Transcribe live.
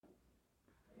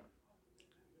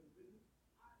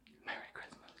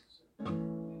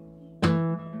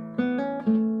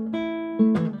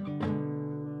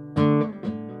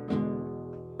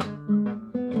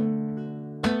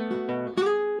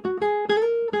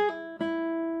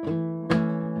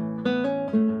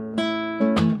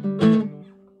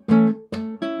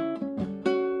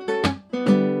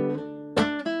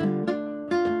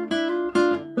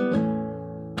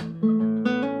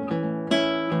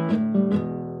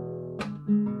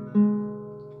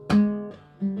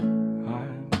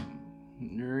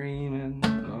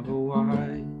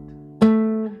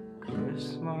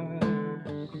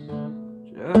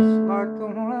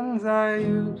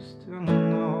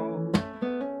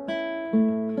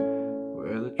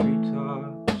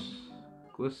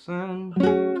glisten,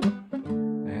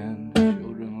 and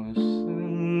children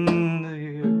listen to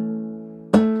hear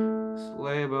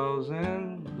sleigh bells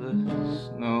in the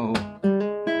snow.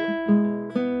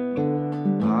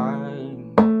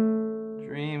 I'm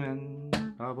dreaming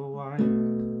of a white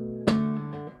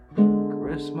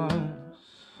Christmas,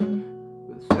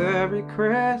 with every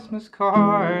Christmas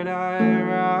card I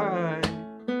write.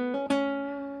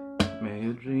 May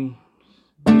your dreams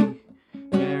be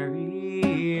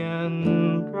merry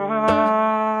and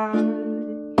bright,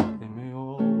 and may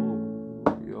all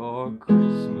your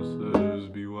Christmases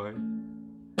be white.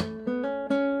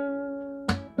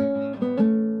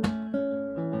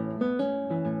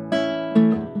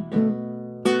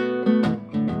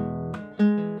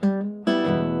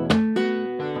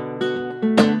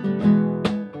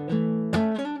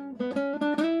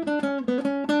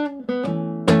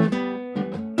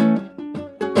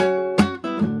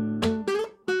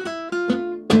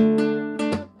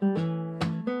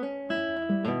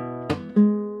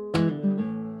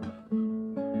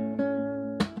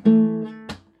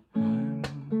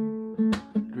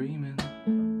 Dreaming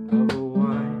of a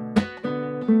white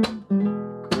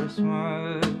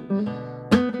Christmas,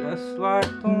 just like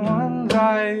the ones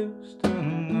I used to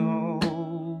know,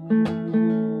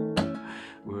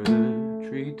 where the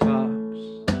treetops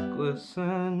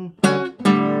glisten, and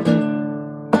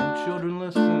children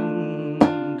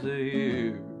listen to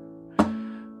hear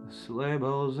the sleigh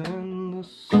bells in the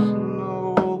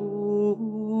snow.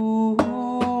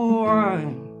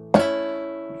 I'm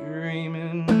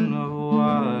dreaming of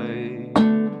white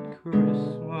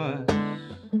Christmas,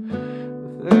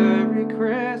 with every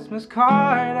Christmas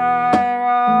card I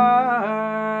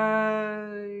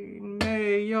write.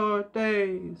 May your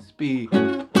days be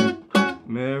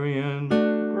merry and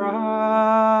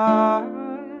bright,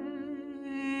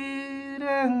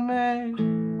 and may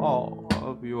all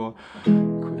of your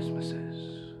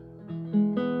Christmases